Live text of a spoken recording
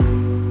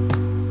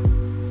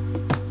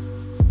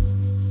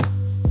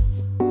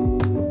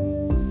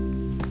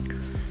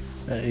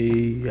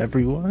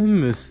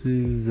everyone, this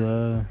is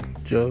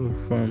Joe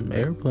from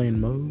Airplane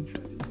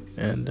Mode,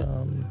 and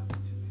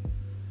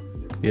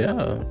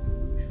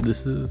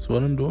this is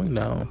what I'm doing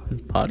now,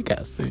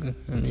 podcasting.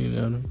 I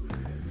mean,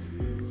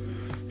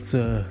 it's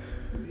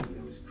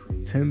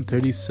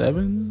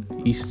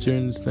 10:37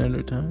 Eastern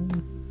Standard Time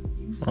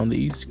on the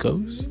East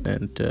Coast,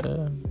 and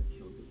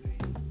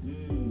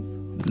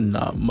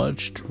not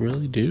much to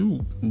really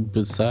do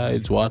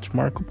besides watch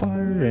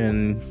Markiplier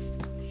and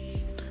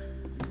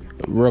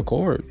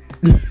record.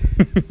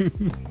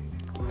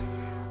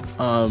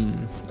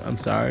 I'm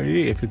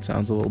sorry if it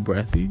sounds a little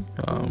breathy.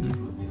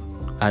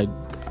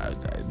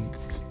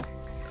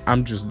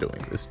 I'm just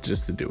doing this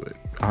just to do it,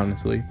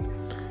 honestly.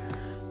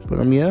 But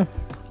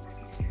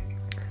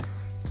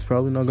it's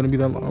probably not gonna be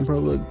that long.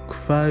 Probably like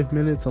 5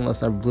 minutes,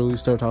 unless I really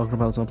start talking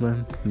about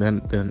something.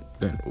 Then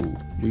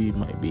we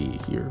might be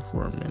here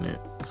for a minute.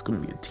 It's gonna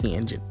be a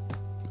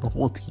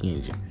whole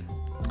tangent.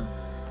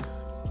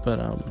 But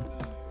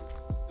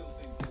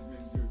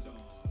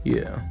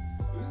yeah.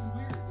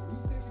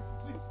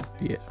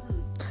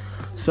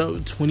 So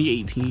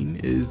 2018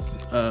 is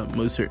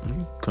most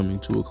certainly coming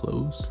to a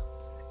close,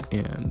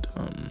 and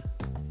I'm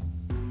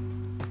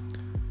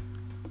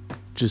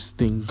just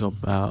thinking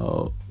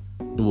about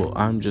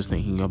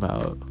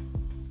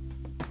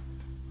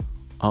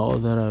all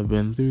that I've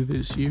been through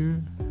this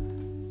year,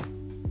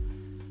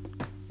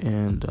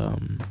 and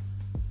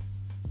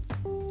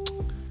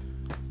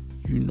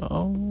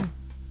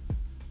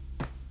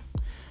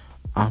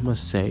I'ma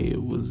say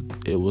it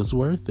was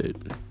worth it.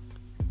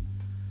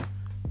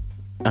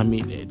 I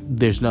mean,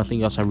 there's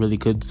nothing else I really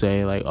could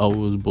say, like, oh, it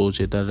was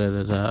bullshit, but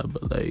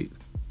like,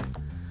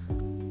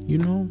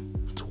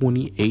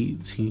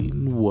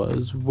 2018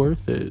 was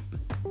worth it.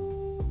 I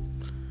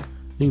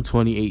think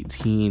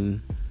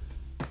 2018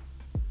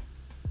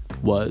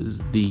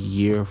 was the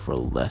year for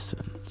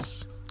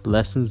lessons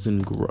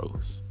and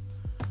growth.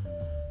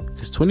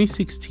 Because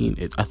 2016,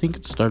 I think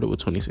it started with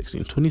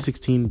 2016.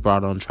 2016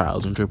 brought on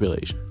trials and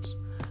tribulations.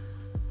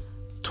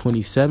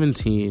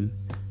 2017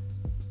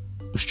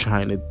 was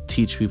trying to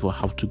teach people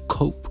how to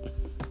cope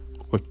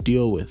or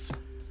deal with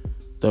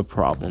the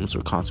problems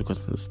or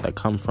consequences that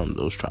come from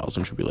those trials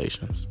and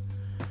tribulations.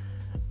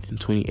 And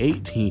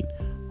 2018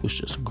 was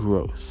just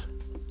growth.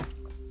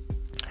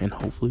 And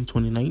hopefully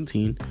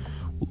 2019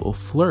 will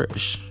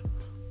flourish.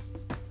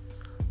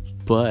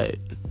 But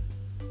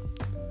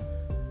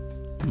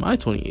my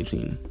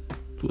 2018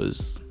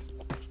 was,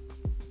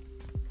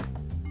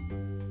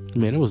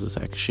 man, it was a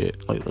sack of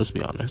shit. Like, let's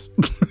be honest.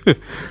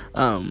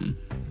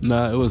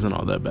 Nah, it wasn't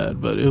all that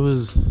bad, but it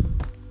was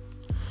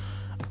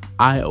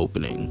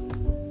eye-opening.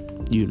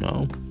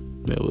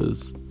 It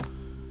was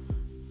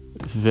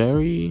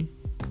very,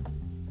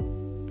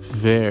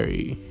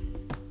 very,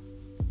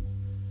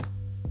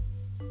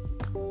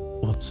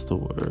 what's the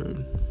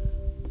word?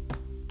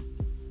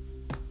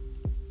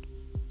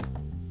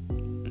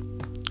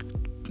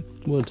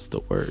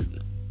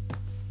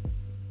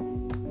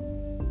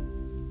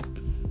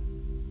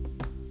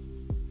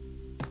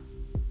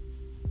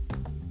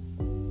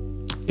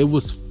 It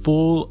was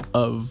full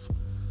of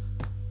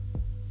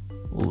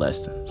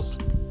lessons.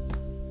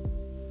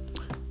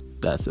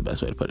 That's the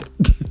best way to put it.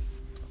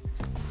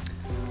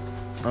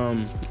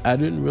 I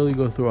didn't really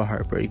go through a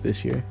heartbreak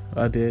this year.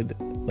 I did,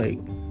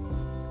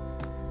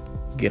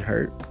 get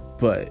hurt,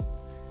 but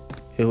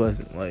it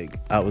wasn't like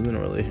I was in a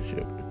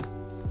relationship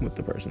with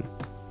the person.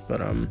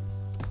 But I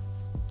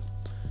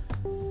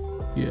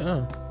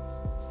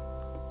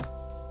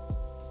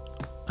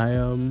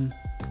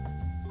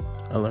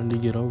learned to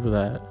get over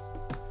that,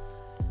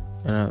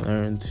 and I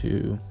learned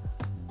to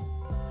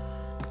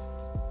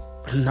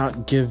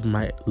not give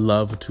my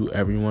love to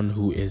everyone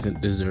who isn't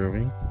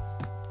deserving.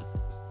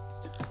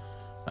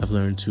 I've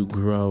learned to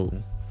grow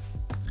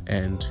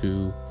and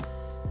to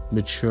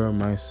mature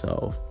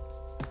myself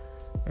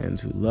and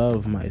to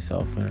love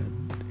myself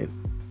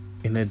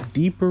in a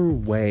deeper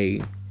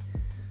way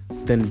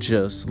than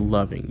just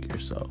loving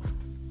yourself.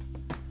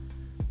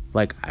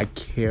 Like, I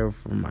care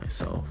for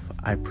myself.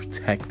 I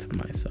protect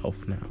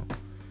myself now.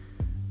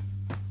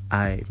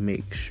 I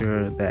make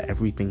sure that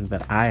everything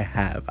that I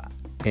have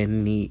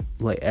and need,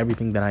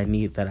 everything that I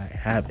need, that I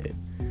have it.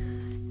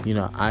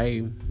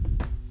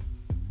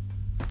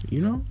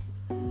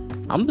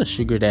 I'm the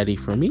sugar daddy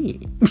for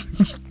me.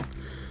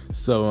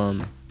 So,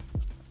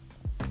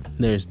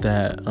 there's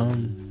that.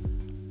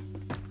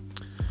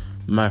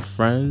 My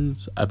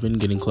friends, I've been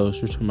getting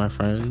closer to my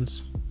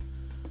friends,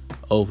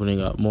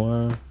 opening up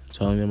more,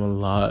 telling them a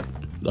lot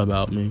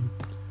about me.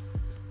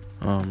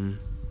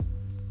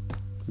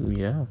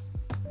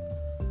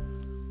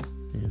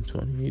 In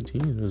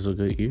 2018 was a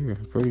good year.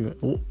 Pretty much.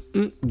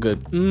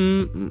 Good.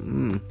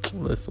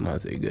 Let's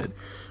not say good.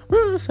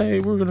 We're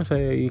gonna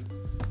say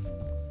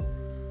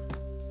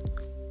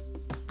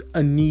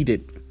a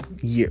needed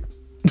year.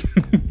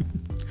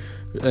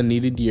 A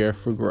needed year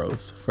for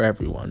growth for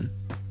everyone.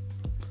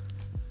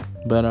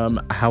 But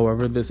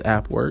however this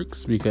app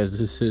works, because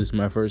this is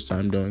my first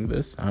time doing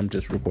this, I'm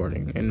just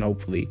recording, and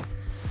hopefully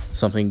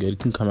something good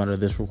can come out of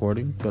this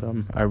recording. But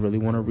I really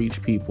want to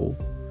reach people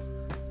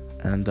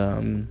and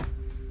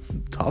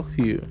talk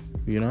to you,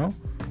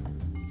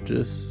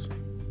 just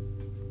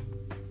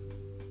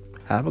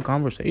have a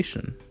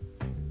conversation,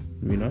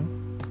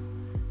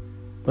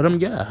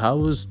 But yeah, how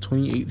was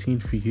 2018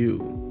 for you?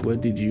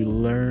 What did you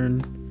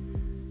learn?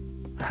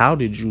 How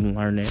did you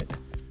learn it?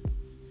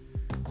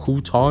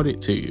 Who taught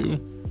it to you?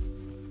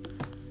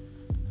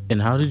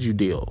 And how did you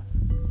deal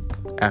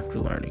after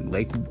learning?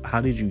 Like,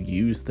 how did you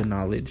use the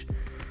knowledge,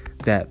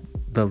 that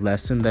the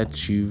lesson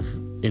that you've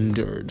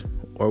endured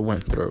or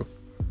went through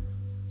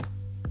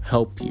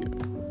help you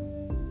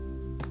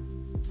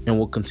and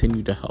will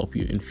continue to help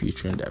you in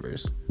future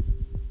endeavors?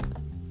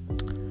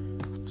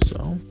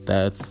 So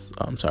that's,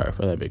 I'm sorry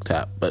for that big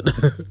tap, but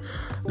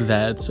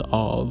that's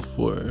all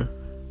for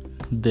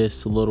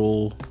this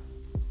little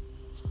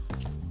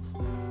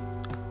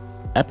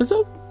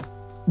episode.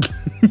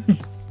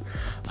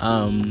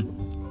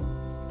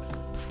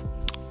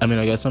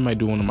 I guess I might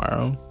do one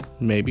tomorrow,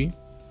 maybe.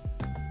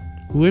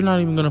 We're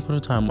not even gonna put a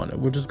time on it.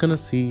 We're just gonna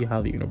see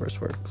how the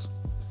universe works.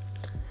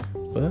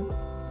 But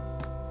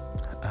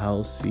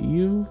I'll see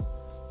you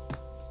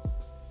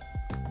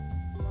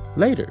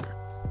later.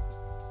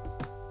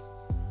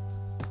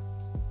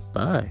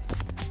 Bye.